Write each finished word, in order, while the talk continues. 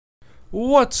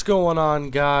What's going on,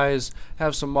 guys?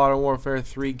 Have some Modern Warfare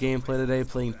 3 gameplay today,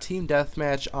 playing Team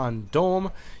Deathmatch on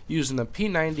Dome using the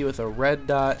P90 with a red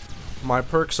dot. My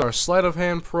perks are Sleight of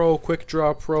Hand Pro, Quick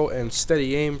Draw Pro, and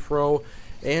Steady Aim Pro.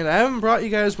 And I haven't brought you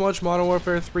guys much Modern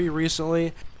Warfare 3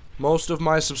 recently. Most of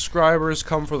my subscribers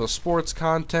come for the sports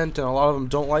content, and a lot of them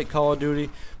don't like Call of Duty.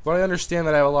 But I understand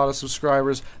that I have a lot of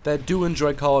subscribers that do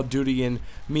enjoy Call of Duty and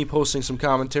me posting some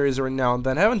commentaries every now and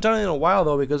then. I haven't done it in a while,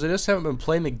 though, because I just haven't been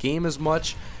playing the game as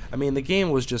much. I mean, the game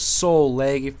was just so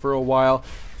laggy for a while.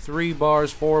 3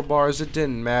 bars, 4 bars, it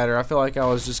didn't matter. I feel like I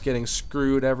was just getting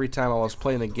screwed every time I was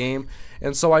playing the game.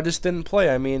 And so I just didn't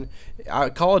play. I mean,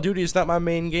 Call of Duty is not my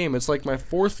main game. It's like my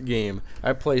 4th game.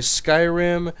 I play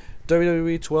Skyrim,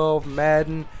 WWE 12,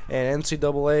 Madden, and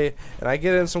NCAA, and I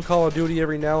get in some Call of Duty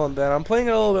every now and then. I'm playing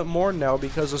it a little bit more now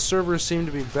because the servers seem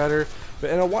to be better.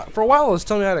 But for a while, it was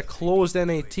telling me I had a closed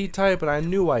NAT type, and I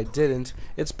knew I didn't.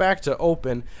 It's back to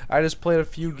open. I just played a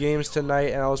few games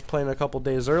tonight, and I was playing a couple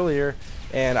days earlier,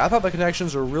 and I thought the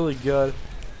connections were really good.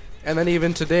 And then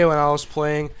even today when I was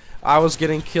playing, I was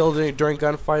getting killed during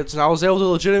gunfights, and I was able to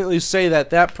legitimately say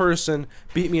that that person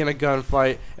beat me in a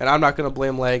gunfight, and I'm not going to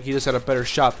blame lag. He just had a better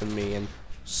shot than me. And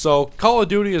so Call of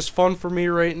Duty is fun for me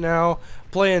right now.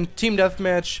 Playing Team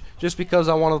Deathmatch just because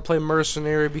I wanted to play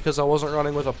Mercenary because I wasn't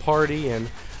running with a party, and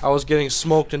I was getting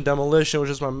smoked in Demolition, which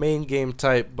is my main game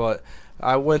type, but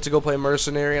I went to go play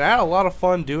Mercenary, and I had a lot of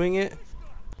fun doing it.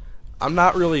 I'm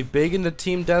not really big into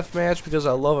Team Deathmatch because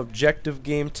I love objective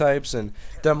game types, and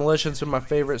Demolition's been my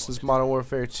favorite since Modern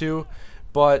Warfare 2.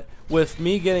 But with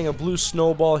me getting a blue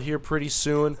snowball here pretty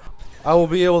soon, I will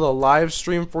be able to live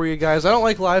stream for you guys. I don't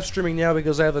like live streaming now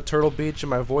because I have the Turtle Beach and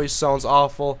my voice sounds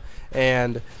awful,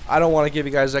 and I don't want to give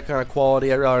you guys that kind of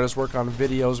quality. I'd rather just work on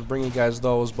videos and bring you guys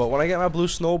those. But when I get my blue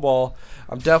snowball,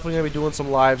 I'm definitely going to be doing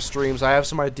some live streams. I have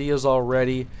some ideas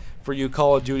already for you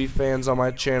Call of Duty fans on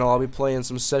my channel. I'll be playing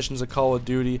some sessions of Call of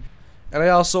Duty, and I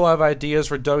also have ideas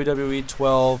for WWE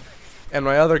 12 and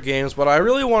my other games, but I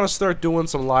really want to start doing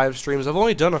some live streams. I've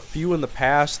only done a few in the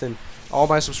past, and all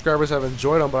my subscribers have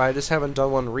enjoyed them, but I just haven't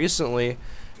done one recently.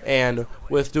 And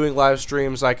with doing live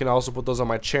streams, I can also put those on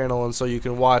my channel, and so you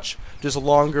can watch just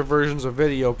longer versions of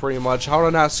video pretty much. How to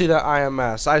not see that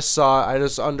IMS? I saw it, I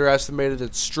just underestimated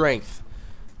its strength.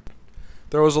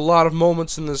 There was a lot of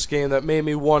moments in this game that made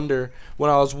me wonder when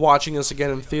I was watching this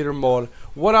again in theater mode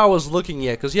what I was looking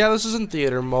at, because yeah, this is in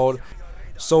theater mode,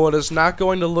 so it is not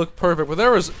going to look perfect, but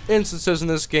there was instances in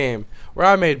this game where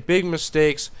I made big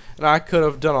mistakes and I could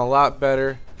have done a lot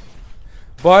better.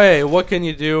 But hey, what can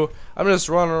you do? I'm just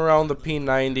running around the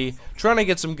P90 trying to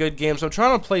get some good games. I'm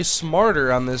trying to play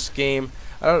smarter on this game.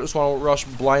 I don't just want to rush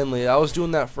blindly. I was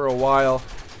doing that for a while,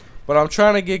 but I'm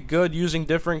trying to get good using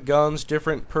different guns,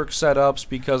 different perk setups,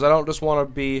 because I don't just want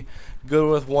to be good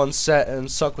with one set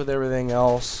and suck with everything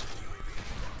else.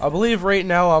 I believe right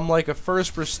now I'm like a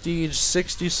first prestige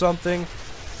 60 something.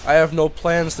 I have no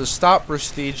plans to stop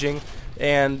prestiging,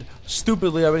 and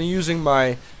stupidly I've been using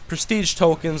my prestige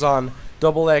tokens on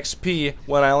double XP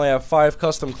when I only have 5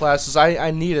 custom classes. I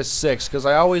need a 6 because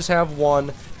I always have one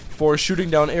for shooting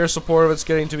down air support if it's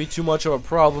getting to be too much of a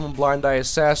problem, blind eye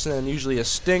assassin, and usually a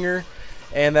stinger.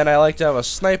 And then I like to have a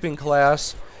sniping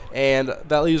class, and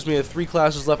that leaves me with 3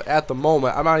 classes left at the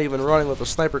moment. I'm not even running with a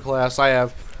sniper class. I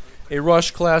have a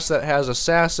rush class that has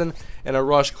assassin and a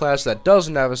rush class that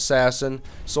doesn't have assassin,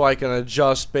 so I can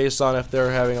adjust based on if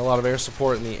they're having a lot of air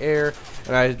support in the air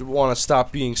and I want to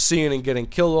stop being seen and getting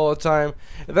killed all the time.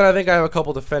 And then I think I have a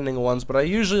couple defending ones, but I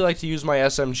usually like to use my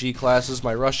SMG classes,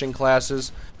 my rushing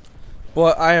classes.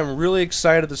 But I am really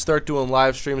excited to start doing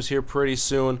live streams here pretty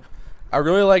soon. I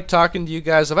really like talking to you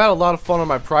guys. I've had a lot of fun on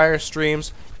my prior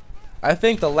streams. I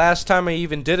think the last time I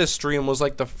even did a stream was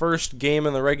like the first game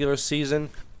in the regular season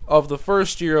of the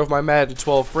first year of my Madden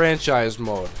 12 franchise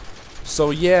mode.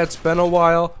 So yeah, it's been a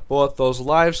while, but with those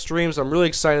live streams, I'm really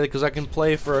excited because I can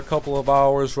play for a couple of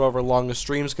hours, however long the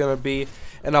stream's gonna be,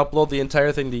 and upload the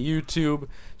entire thing to YouTube.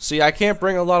 See, I can't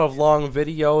bring a lot of long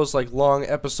videos, like long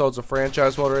episodes of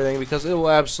franchise mode or anything, because it will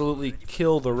absolutely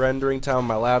kill the rendering time on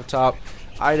my laptop.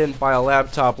 I didn't buy a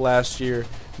laptop last year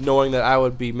knowing that I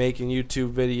would be making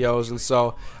YouTube videos, and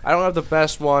so I don't have the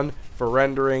best one for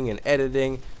rendering and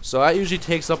editing, so that usually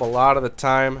takes up a lot of the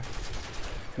time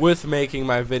with making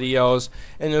my videos.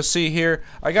 And you'll see here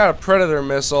I got a Predator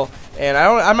missile, and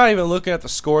I'm not even looking at the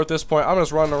score at this point. I'm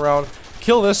just running around,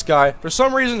 kill this guy. For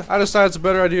some reason I decided it's a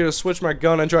better idea to switch my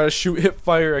gun and try to shoot hip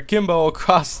fire akimbo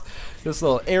across this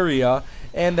little area,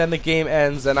 and then the game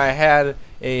ends and I had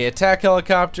a attack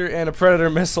helicopter and a Predator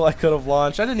missile I could have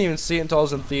launched. I didn't even see it until I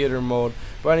was in theater mode.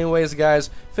 But anyways, guys,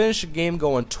 finished the game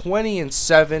going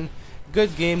 20-7.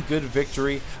 good game, good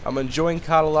victory. I'm enjoying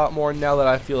COD a lot more now that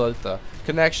I feel like the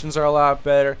connections are a lot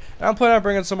better. And I'm planning on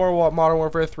bringing some more Modern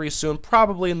Warfare 3 soon,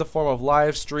 probably in the form of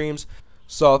live streams.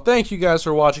 So thank you guys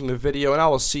for watching the video, and I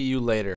will see you later.